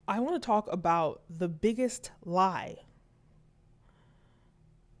I want to talk about the biggest lie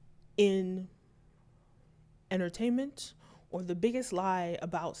in entertainment or the biggest lie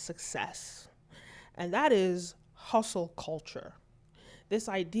about success. And that is hustle culture. This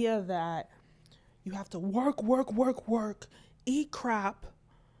idea that you have to work, work, work, work, eat crap,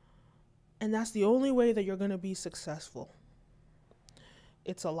 and that's the only way that you're going to be successful.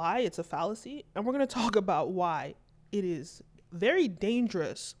 It's a lie, it's a fallacy, and we're going to talk about why it is very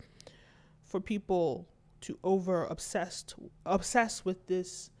dangerous for people to obsess with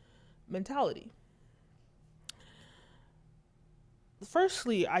this mentality.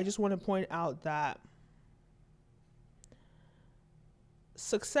 Firstly, I just want to point out that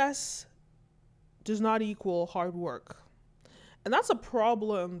success does not equal hard work. And that's a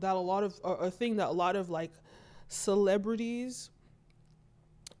problem that a thing that a lot of like celebrities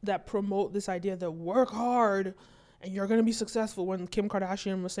that promote this idea that work hard and you're going to be successful. When Kim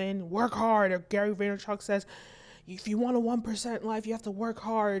Kardashian was saying work hard, or Gary Vaynerchuk says if you want a 1% life you have to work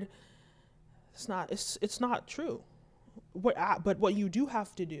hard. It's not true. But what you do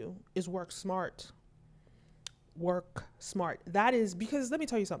have to do is work smart. Work smart. That is because let me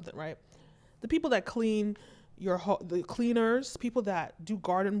tell you something, right? The people that clean the cleaners, people that do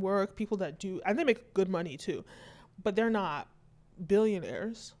garden work, people that do, and they make good money too, but they're not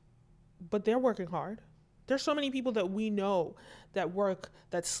billionaires, but they're working hard. There's so many people that we know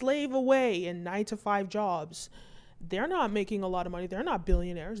that slave away in 9 to 5 jobs. They're not making a lot of money. They're not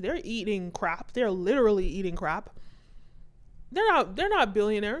billionaires. They're eating crap. They're literally eating crap. They're not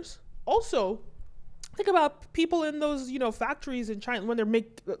billionaires. Also, think about people in those, factories in China when they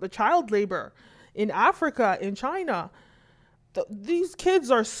make the child labor in Africa, in China. These kids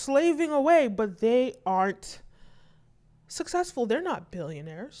are slaving away, but they aren't successful. They're not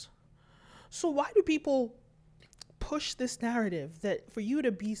billionaires. So why do people push this narrative that for you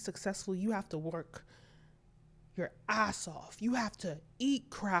to be successful, you have to work your ass off? You have to eat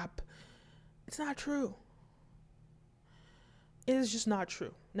crap. It's not true. It is just not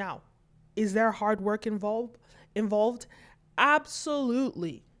true. Now, is there hard work involved?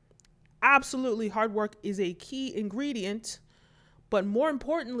 Absolutely. Absolutely, hard work is a key ingredient, but more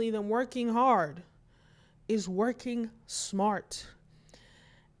importantly than working hard is working smart.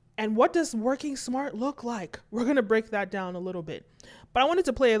 And what does working smart look like? We're going to break that down a little bit. But I wanted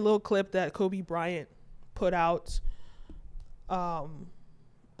to play a little clip that Kobe Bryant put out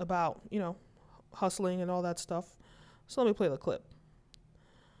about, hustling and all that stuff. So let me play the clip.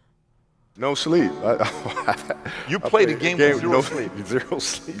 No sleep. You played a game with zero sleep. Zero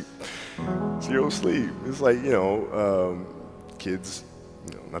sleep. Zero sleep. It's like, kids,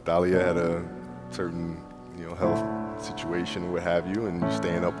 Natalia had a certain, health situation or what have you, and you're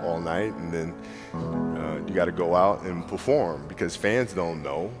staying up all night, and then you got to go out and perform because fans don't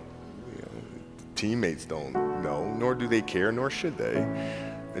know, teammates don't know, nor do they care, nor should they,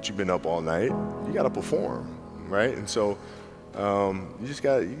 that you've been up all night. You got to perform, right? And so you just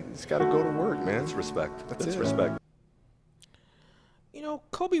got to go to work, man. That's respect. That's respect.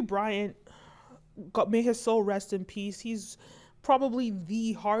 Kobe Bryant, may his soul rest in peace. He's probably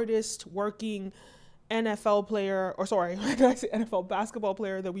the hardest working NFL player, NFL basketball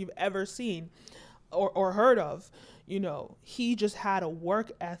player that we've ever seen or heard of. He just had a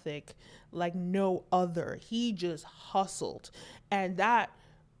work ethic like no other. He just hustled, and that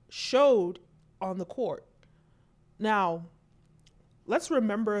showed on the court. Now, let's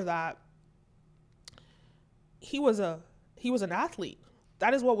remember that he was an athlete.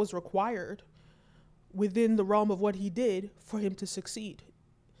 That is what was required within the realm of what he did for him to succeed.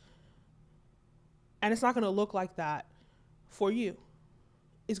 And it's not going to look like that for you.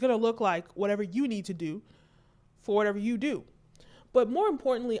 It's going to look like whatever you need to do for whatever you do. But more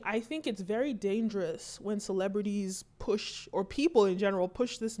importantly, I think it's very dangerous when celebrities push, or people in general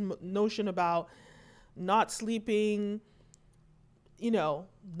push this notion about not sleeping,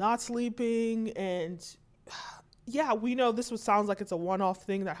 and yeah, we know sounds like it's a one-off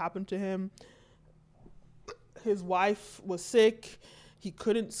thing that happened to him. His wife was sick, he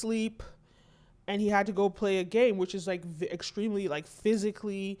couldn't sleep, and he had to go play a game, which is like extremely like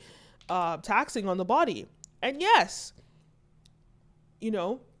physically taxing on the body. And yes,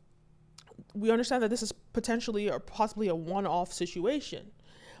 we understand that this is potentially or possibly a one-off situation.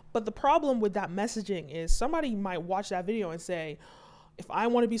 But the problem with that messaging is somebody might watch that video and say, if I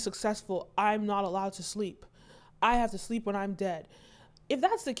want to be successful, I'm not allowed to sleep. I have to sleep when I'm dead. If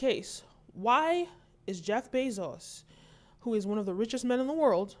that's the case, why is Jeff Bezos, who is one of the richest men in the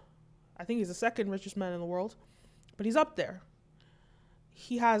world, I think he's the second richest man in the world, but he's up there.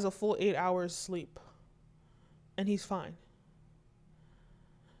 He has a full 8 hours sleep and he's fine.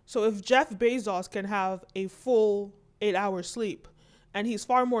 So if Jeff Bezos can have a full 8 hours sleep and he's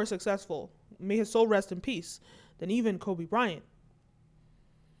far more successful, may his soul rest in peace, than even Kobe Bryant,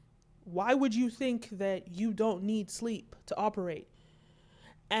 why would you think that you don't need sleep to operate?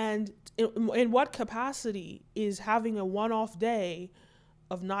 And in what capacity is having a one-off day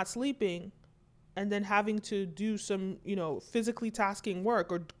of not sleeping and then having to do some, physically tasking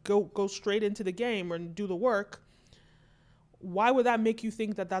work or go straight into the game or do the work? Why would that make you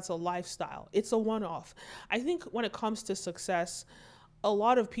think that that's a lifestyle? It's a one-off. I think when it comes to success, a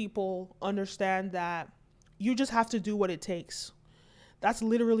lot of people understand that you just have to do what it takes. That's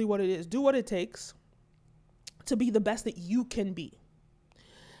literally what it is. Do what it takes to be the best that you can be.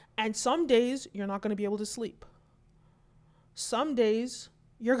 And some days you're not going to be able to sleep. Some days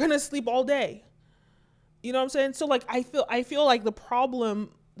you're going to sleep all day. You know what I'm saying? So like I feel like the problem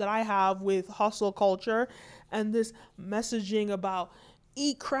that I have with hustle culture and this messaging about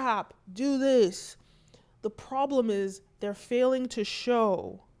eat crap, do this. The problem is they're failing to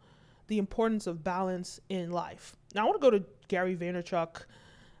show the importance of balance in life. Now I want to go to Gary Vaynerchuk,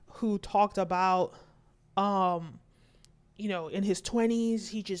 who talked about, in his 20s,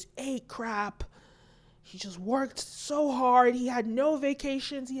 he just ate crap. He just worked so hard. He had no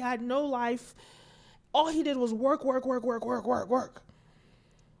vacations. He had no life. All he did was work.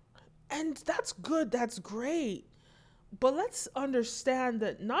 And that's good. That's great. But let's understand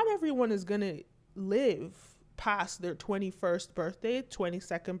that not everyone is going to live past their 21st birthday,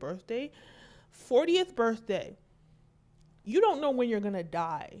 22nd birthday, 40th birthday. You don't know when you're going to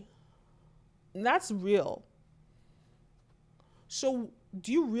die. And that's real. So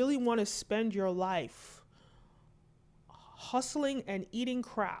do you really want to spend your life hustling and eating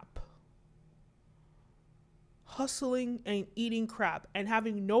crap? Hustling and eating crap and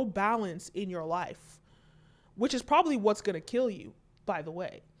having no balance in your life, which is probably what's going to kill you, by the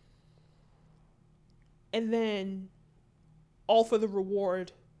way. And then all for the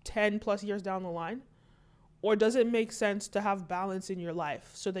reward 10 plus years down the line? Or does it make sense to have balance in your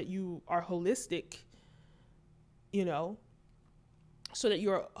life so that you are holistic, so that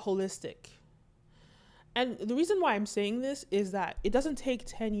you're holistic? And the reason why I'm saying this is that it doesn't take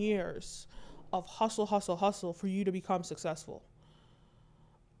 10 years of hustle for you to become successful.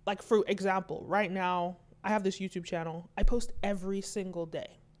 Like, for example, right now, I have this YouTube channel. I post every single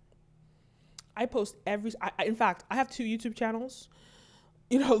day. In fact, I have 2 YouTube channels.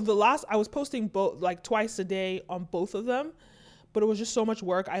 I was posting both like twice a day on both of them, but it was just so much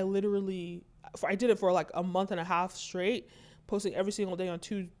work. I did it for like a month and a half straight, posting every single day on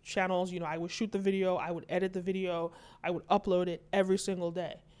 2 channels. I would shoot the video, I would edit the video, I would upload it every single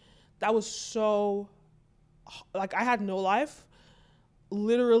day. That was so, like, I had no life.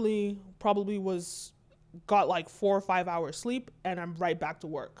 Literally probably got like 4 or 5 hours sleep and I'm right back to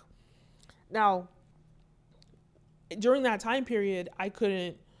work. Now, during that time period, I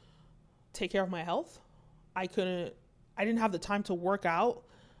couldn't take care of my health. I didn't have the time to work out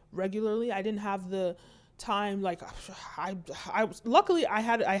regularly. I didn't have the time, luckily I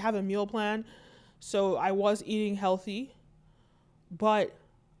have a meal plan, so I was eating healthy, but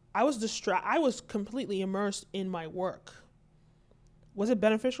I was completely immersed in my work. Was it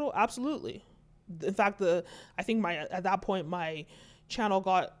beneficial? Absolutely. In fact, at that point, my channel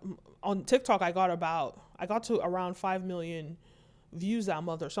on TikTok, I got to around 5 million views that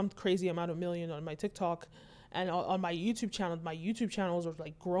month, or some crazy amount of million on my TikTok. And on my YouTube channels are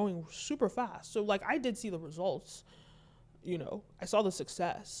like growing super fast. So like I did see the results, I saw the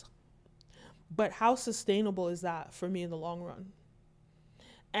success. But how sustainable is that for me in the long run?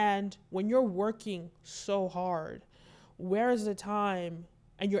 And when you're working so hard, where is the time,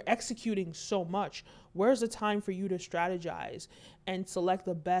 and you're executing so much, where's the time for you to strategize and select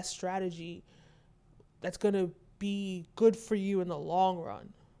the best strategy that's going to be good for you in the long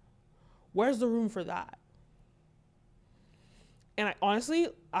run? Where's the room for that? And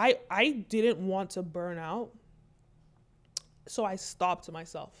I didn't want to burn out, so I stopped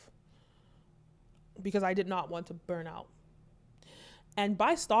myself because I did not want to burn out. And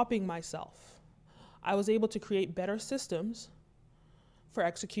by stopping myself, I was able to create better systems for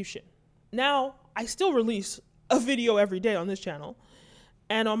execution. Now, I still release a video every day on this channel.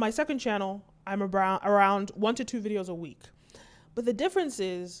 And on my second channel, I'm around 1 to 2 videos a week. But the difference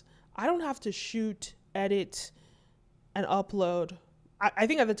is I don't have to shoot, edit, and upload. I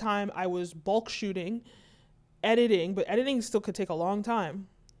think at the time I was bulk shooting, editing, but editing still could take a long time.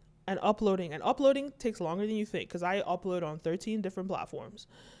 And uploading takes longer than you think, because I upload on 13 different platforms.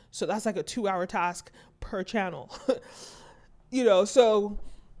 So that's like a 2-hour task per channel.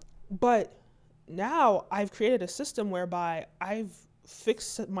 But now I've created a system whereby I've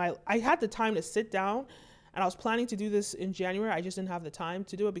I had the time to sit down, and I was planning to do this in January. I just didn't have the time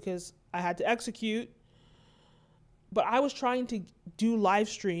to do it because I had to execute. But I was trying to do live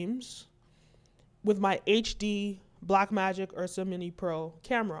streams with my HD Blackmagic Ursa Mini Pro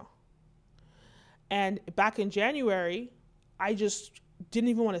camera. And back in January, I just didn't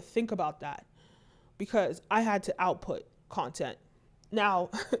even want to think about that because I had to output content. Now,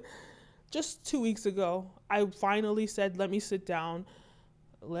 just 2 weeks ago, I finally said, let me sit down,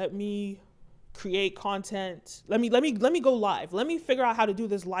 let me create content, let me go live. Let me figure out how to do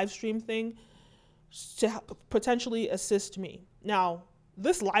this live stream thing to potentially assist me. Now,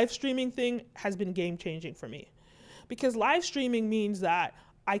 this live streaming thing has been game changing for me because live streaming means that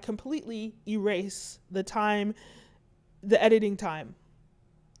I completely erase the time, the editing time.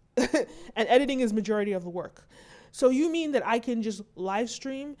 And editing is majority of the work. So you mean that I can just live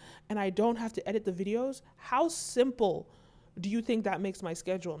stream and I don't have to edit the videos? How simple do you think that makes my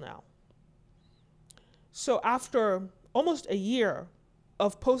schedule now? So after almost a year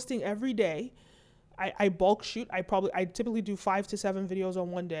of posting every day, I bulk shoot. I typically do 5 to 7 videos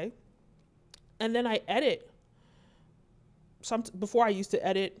on one day. And then I edit. Before I used to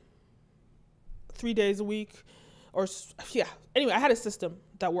edit 3 days a week Anyway, I had a system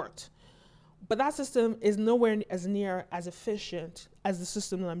that worked. But that system is nowhere as near as efficient as the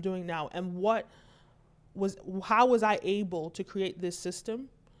system that I'm doing now. And how was I able to create this system?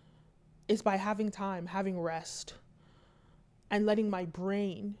 Is by having time, having rest, and letting my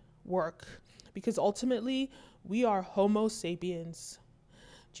brain work. Because ultimately, we are Homo sapiens.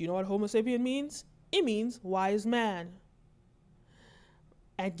 Do you know what Homo sapien means? It means wise man.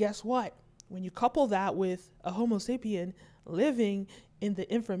 And guess what? When you couple that with a Homo sapien living in the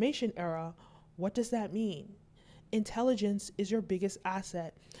information era, what does that mean? Intelligence is your biggest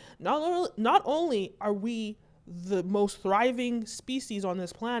asset. Not only are we the most thriving species on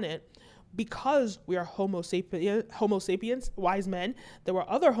this planet because we are Homo sapiens, wise men. There were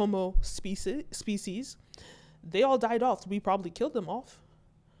other Homo species. They all died off. We probably killed them off.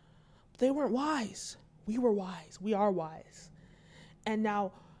 But they weren't wise. We were wise. We are wise. And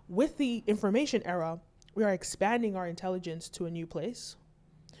now with the information era, we are expanding our intelligence to a new place.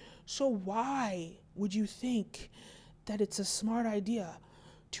 So why would you think that it's a smart idea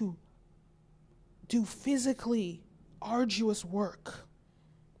to do physically arduous work?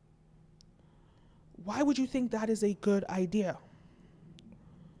 Why would you think that is a good idea?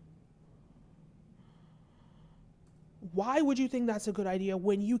 Why would you think that's a good idea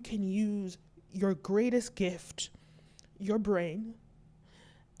when you can use your greatest gift, your brain,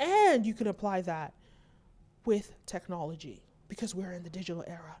 and you can apply that with technology? Because we're in the digital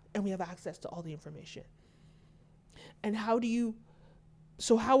era and we have access to all the information. And let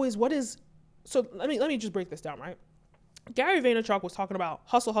me just break this down, right? Gary Vaynerchuk was talking about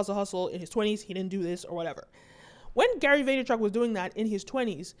hustle in his 20s. He didn't do this or whatever. When Gary Vaynerchuk was doing that in his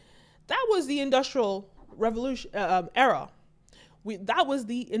 20s, that was the industrial revolution era. That was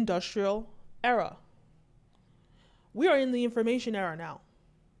the industrial era. We are in the information era now.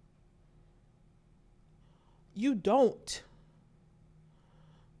 You don't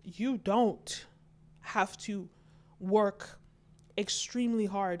have to work extremely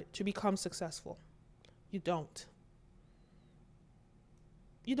hard to become successful. You don't.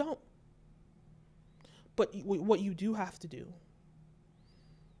 But what you do have to do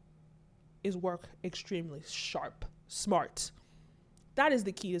is work extremely sharp, smart. That is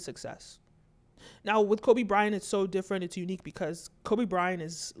the key to success. Now, with Kobe Bryant, it's so different. It's unique because Kobe Bryant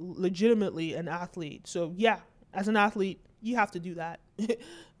is legitimately an athlete. So yeah, as an athlete, you have to do that.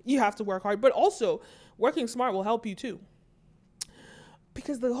 You have to work hard, but also working smart will help you too.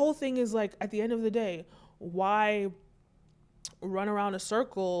 Because the whole thing is like, at the end of the day, why run around a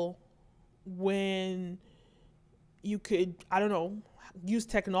circle when you could, use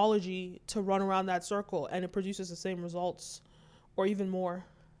technology to run around that circle and it produces the same results or even more?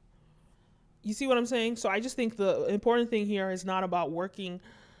 You see what I'm saying? So I just think the important thing here is not about working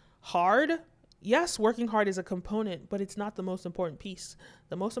hard. Yes, working hard is a component, but it's not the most important piece.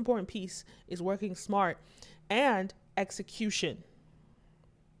 The most important piece is working smart and execution.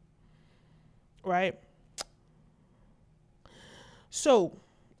 Right? So,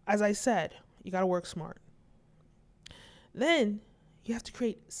 as I said, you got to work smart. Then you have to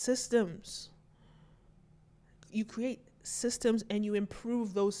create systems. You create systems and you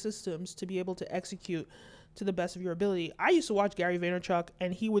improve those systems to be able to execute to the best of your ability. I used to watch Gary Vaynerchuk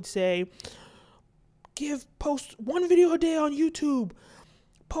and he would say, post 1 video a day on YouTube,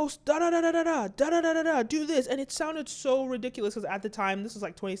 post do this. And it sounded so ridiculous because at the time, this was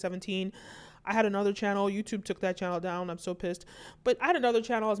like 2017, I had another channel. YouTube took that channel down. I'm so pissed. But I had another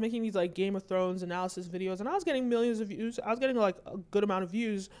channel. I was making these like Game of Thrones analysis videos, and I was getting millions of views. I was getting like a good amount of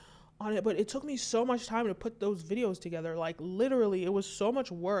views on it, but it took me so much time to put those videos together. Like literally, it was so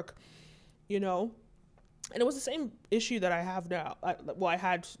much work, you know? And it was the same issue that I have now. I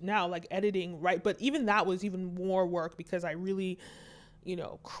had now, like editing, right? But even that was even more work because I really, you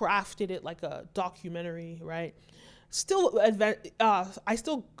know, crafted it like a documentary, right? Still, I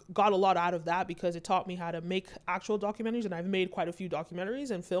still got a lot out of that because it taught me how to make actual documentaries, and I've made quite a few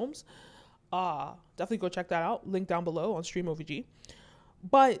documentaries and films. Definitely go check that out. Link down below on StreamOVG.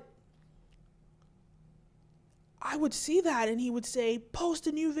 But I would see that, and he would say, post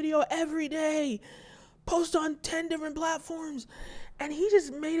a new video every day. Post on 10 different platforms. And he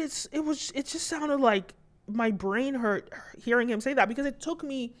just made it, it just sounded like my brain hurt hearing him say that, because it took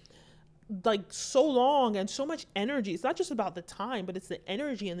me like so long and so much energy. It's not just about the time, but it's the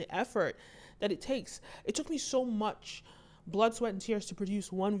energy and the effort that it takes. It took me so much blood, sweat, and tears to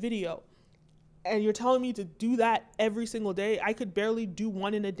produce one video. And you're telling me to do that every single day? I could barely do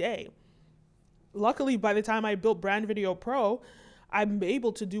one in a day. Luckily, by the time I built Brand Video Pro, I'm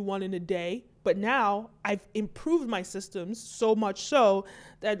able to do one in a day. But now I've improved my systems so much so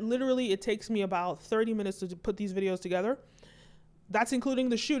that literally it takes me about 30 minutes to put these videos together. That's including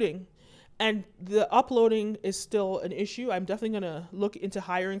the shooting. And the uploading is still an issue. I'm definitely going to look into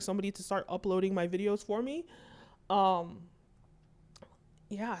hiring somebody to start uploading my videos for me.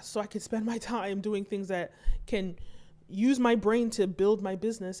 Yeah, so I can spend my time doing things that can use my brain to build my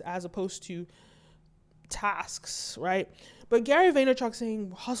business as opposed to tasks, right? But Gary Vaynerchuk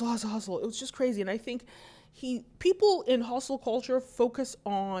saying hustle, hustle, hustle, it was just crazy. And I think people in hustle culture focus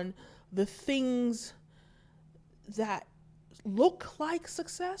on the things that look like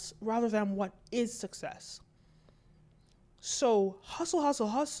success rather than what is success. So hustle, hustle,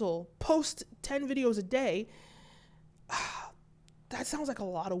 hustle, post 10 videos a day. That sounds like a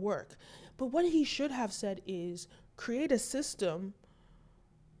lot of work. But what he should have said is create a system,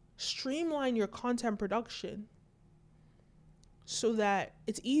 streamline your content production so that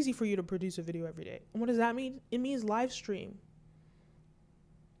it's easy for you to produce a video every day. And what does that mean? It means live stream.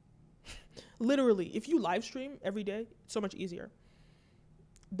 Literally, if you live stream every day, it's so much easier.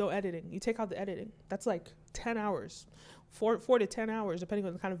 No editing. You take out the editing. That's like 10 hours, 4 to 10 hours, depending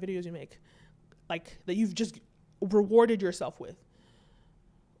on the kind of videos you make, like that you've just rewarded yourself with.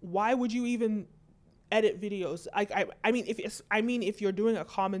 Why would you even edit videos? I mean, if you're doing a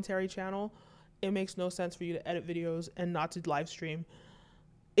commentary channel, it makes no sense for you to edit videos and not to live stream.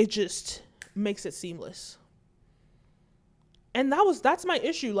 It just makes it seamless. And that's my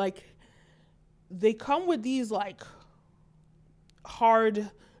issue. Like, they come with these like hard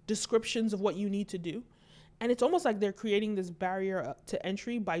descriptions of what you need to do. And it's almost like they're creating this barrier to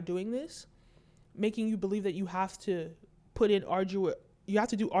entry by doing this, making you believe that you have to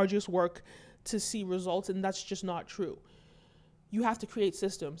do arduous work to see results. And that's just not true. You have to create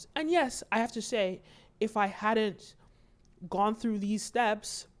systems. And yes, I have to say, if I hadn't gone through these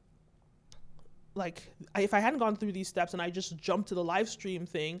steps, and I just jumped to the live stream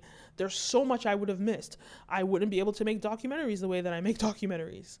thing, there's so much I would have missed. I wouldn't be able to make documentaries the way that I make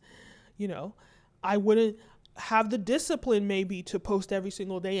documentaries. You know, I wouldn't have the discipline maybe to post every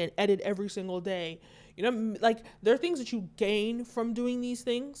single day and edit every single day. You know, like there are things that you gain from doing these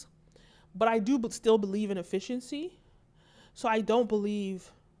things, but I do still believe in efficiency. So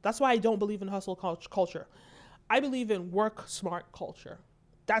that's why I don't believe in hustle culture. I believe in work smart culture.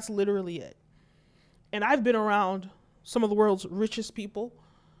 That's literally it. And I've been around some of the world's richest people,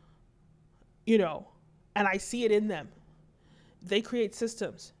 you know, and I see it in them. They create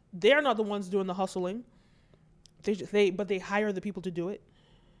systems. They're not the ones doing the hustling. But they hire the people to do it.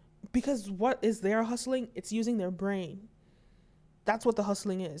 Because what is their hustling? It's using their brain. That's what the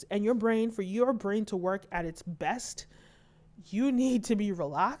hustling is. And for your brain to work at its best, you need to be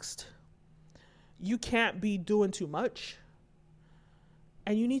relaxed. You can't be doing too much.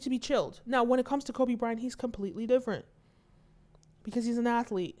 And you need to be chilled. Now, when it comes to Kobe Bryant, he's completely different. Because he's an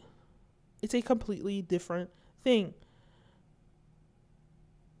athlete. It's a completely different thing.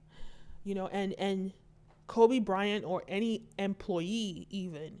 You know, and Kobe Bryant or any employee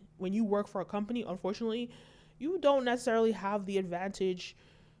even, when you work for a company, unfortunately, you don't necessarily have the advantage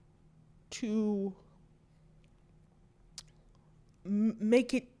to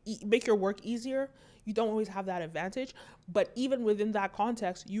make your work easier. You don't always have that advantage, but even within that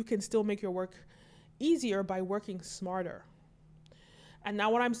context, you can still make your work easier by working smarter. And now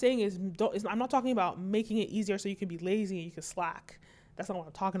what I'm saying is, I'm not talking about making it easier so you can be lazy and you can slack. That's not what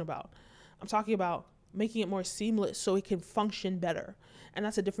I'm talking about. I'm talking about making it more seamless so it can function better. And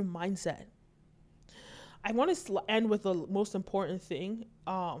that's a different mindset. I want to end with the most important thing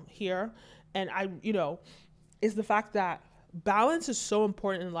here, and is the fact that balance is so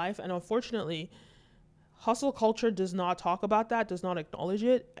important in life, and unfortunately, hustle culture does not talk about that, does not acknowledge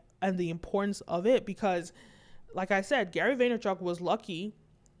it and the importance of it, because, like I said, Gary Vaynerchuk was lucky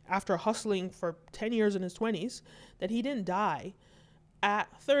after hustling for 10 years in his 20s that he didn't die at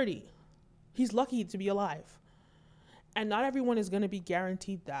 30. He's lucky to be alive. And not everyone is going to be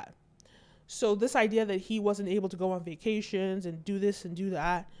guaranteed that. So this idea that he wasn't able to go on vacations and do this and do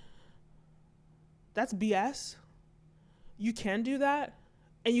that, that's BS. You can do that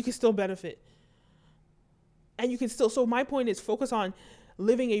and you can still benefit. And you can still, so my point is focus on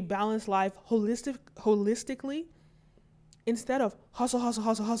living a balanced life holistically instead of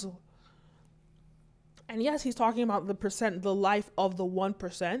hustle. And yes, he's talking about the life of the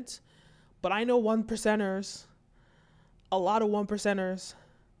 1%, but I know 1%ers, a lot of 1%ers,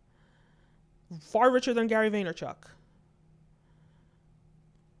 far richer than Gary Vaynerchuk,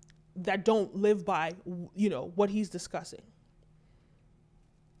 that don't live by, what he's discussing.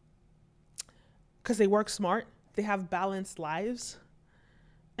 Because they work smart, they have balanced lives,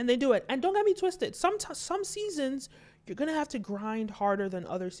 and they do it. And don't get me twisted, some seasons you're gonna have to grind harder than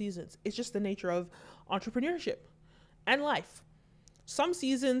other seasons. It's just the nature of entrepreneurship and life. Some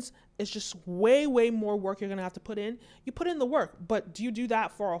seasons it's just way more work you're gonna have to put in. You put in the work, but do you do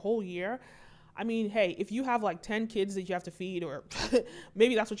that for a whole year? I mean, hey, if you have like 10 kids that you have to feed, or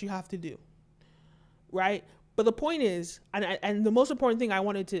maybe that's what you have to do, right? But the point is, and the most important thing I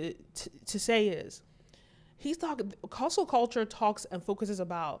wanted to say is, hustle culture talks and focuses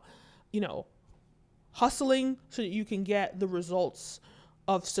about, hustling so that you can get the results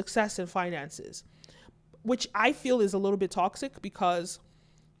of success in finances, which I feel is a little bit toxic, because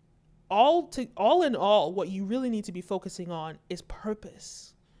all in all, what you really need to be focusing on is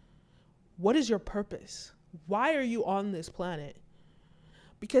purpose. What is your purpose? Why are you on this planet?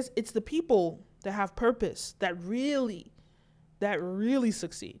 Because it's the people that have purpose that really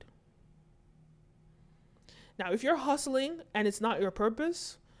succeed. Now, if you're hustling and it's not your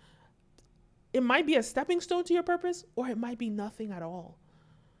purpose, it might be a stepping stone to your purpose, or it might be nothing at all.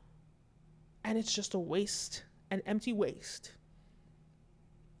 And it's just a waste, an empty waste.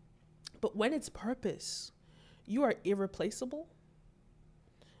 But when it's purpose, you are irreplaceable.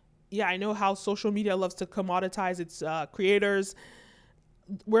 Yeah, I know how social media loves to commoditize its creators.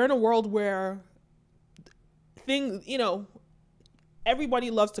 We're in a world where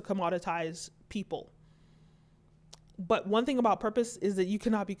everybody loves to commoditize people. But one thing about purpose is that you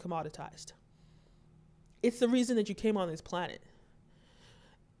cannot be commoditized. It's the reason that you came on this planet.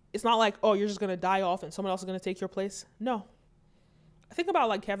 It's not like, oh, you're just going to die off and someone else is going to take your place. No. Think about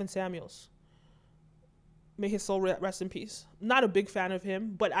like Kevin Samuels. May his soul rest in peace. Not a big fan of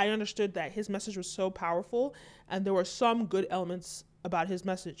him, but I understood that his message was so powerful and there were some good elements about his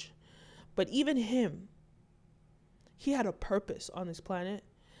message. But even him, he had a purpose on this planet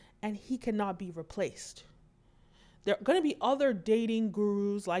and he cannot be replaced. There are going to be other dating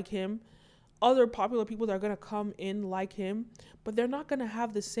gurus like him, other popular people that are going to come in like him, but they're not going to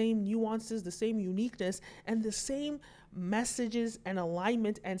have the same nuances, the same uniqueness, and the same messages and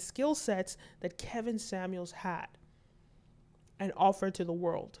alignment and skill sets that Kevin Samuels had and offered to the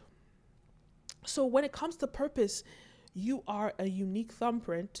world. So when it comes to purpose, you are a unique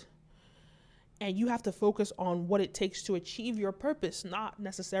thumbprint, and you have to focus on what it takes to achieve your purpose, not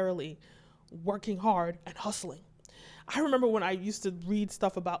necessarily working hard and hustling. I remember when I used to read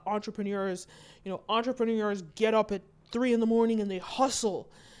stuff about entrepreneurs, entrepreneurs get up at 3 a.m. and they hustle.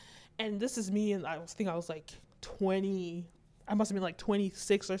 And this is me, and I was like 20, I must have been like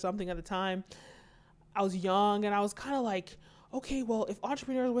 26 or something at the time. I was young, and I was kind of like, okay, well, if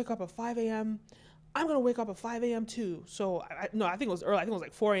entrepreneurs wake up at 5 a.m., I'm going to wake up at 5 a.m. too. So I think it was early. I think it was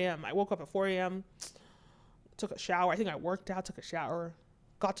like 4 a.m. I woke up at 4 a.m., took a shower. I think I worked out, took a shower,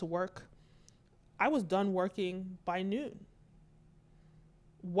 got to work. I was done working by noon.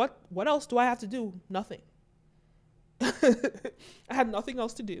 What else do I have to do? Nothing. I had nothing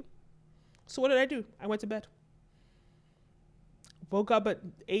else to do. So what did I do? I went to bed. Woke up at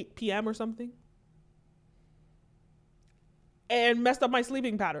 8 p.m. or something. And messed up my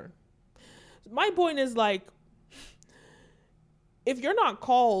sleeping pattern. My point is, like, if you're not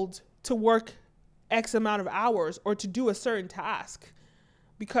called to work X amount of hours or to do a certain task,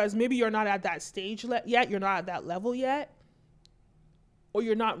 because maybe you're not at that stage yet, you're not at that level yet, or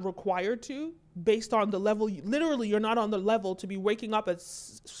you're not required to, based on the level, literally you're not on the level to be waking up at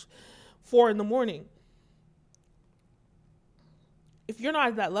 4 a.m. If you're not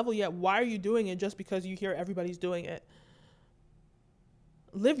at that level yet, why are you doing it just because you hear everybody's doing it?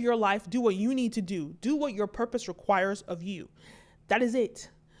 live your life, do what you need to do what your purpose requires of you. That is it.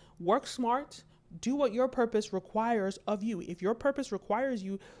 Work smart, do what your purpose requires of you. If your purpose requires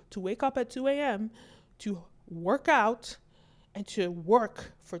you to wake up at 2 a.m., to work out, and to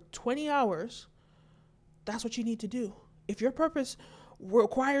work for 20 hours, that's what you need to do. If your purpose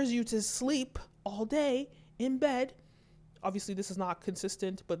requires you to sleep all day in bed, obviously this is not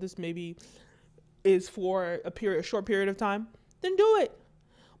consistent, but this maybe is for a short period of time, then do it.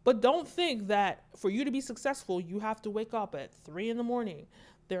 But don't think that for you to be successful, you have to wake up at 3 a.m.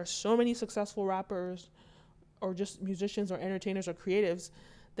 There are so many successful rappers or just musicians or entertainers or creatives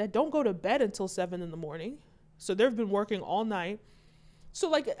that don't go to bed until 7 a.m. So they've been working all night. So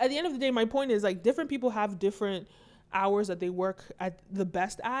like at the end of the day, my point is like different people have different hours that they work at the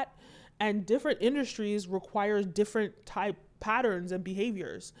best at, and different industries require different type patterns and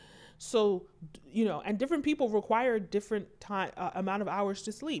behaviors. So, and different people require different amount of hours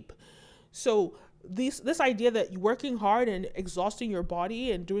to sleep. So this idea that working hard and exhausting your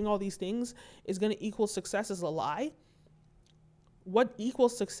body and doing all these things is going to equal success is a lie. What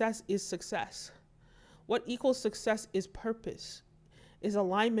equals success is success. What equals success is purpose, is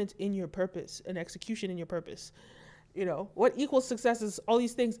alignment in your purpose and execution in your purpose. What equals success is all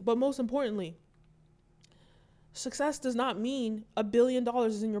these things. But most importantly, success does not mean $1 billion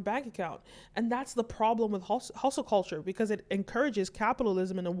is in your bank account. And that's the problem with hustle culture, because it encourages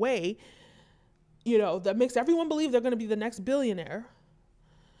capitalism in a way, that makes everyone believe they're going to be the next billionaire.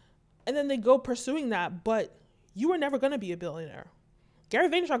 And then they go pursuing that, but you were never going to be a billionaire. Gary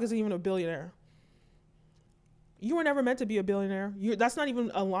Vaynerchuk isn't even a billionaire. You were never meant to be a billionaire. That's not even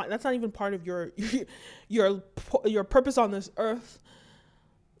a line. That's not even part of your purpose on this earth.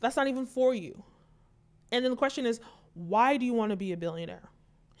 That's not even for you. And then the question is, why do you want to be a billionaire?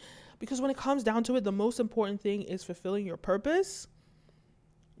 Because when it comes down to it, the most important thing is fulfilling your purpose,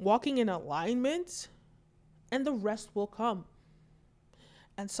 walking in alignment, and the rest will come.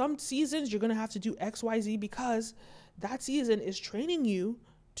 And some seasons you're going to have to do X, Y, Z because that season is training you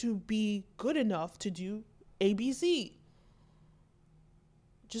to be good enough to do ABC.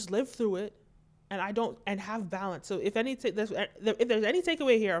 Just live through it and have balance. So if there's any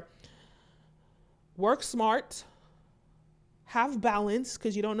takeaway here, work smart, have balance,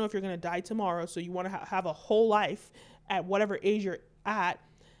 because you don't know if you're going to die tomorrow. So you want to have a whole life at whatever age you're at.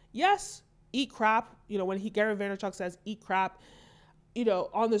 Yes, eat crap. When Gary Vaynerchuk says eat crap,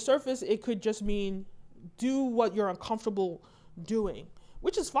 on the surface, it could just mean do what you're uncomfortable doing,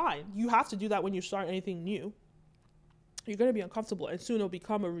 which is fine. You have to do that when you start anything new. You're going to be uncomfortable, and soon it'll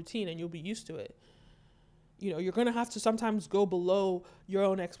become a routine and you'll be used to it. You're going to have to sometimes go below your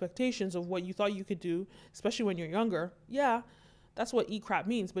own expectations of what you thought you could do, especially when you're younger. Yeah, that's what eat crap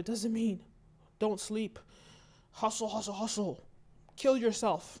means, but it doesn't mean don't sleep, hustle, kill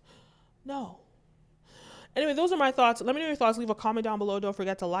yourself. No. Anyway, those are my thoughts. Let me know your thoughts. Leave a comment down below. Don't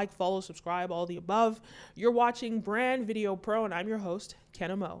forget to like, follow, subscribe, all the above. You're watching Brand Video Pro, and I'm your host,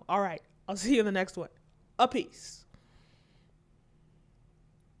 Kenna Mo. All right, I'll see you in the next one. A peace.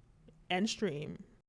 End stream.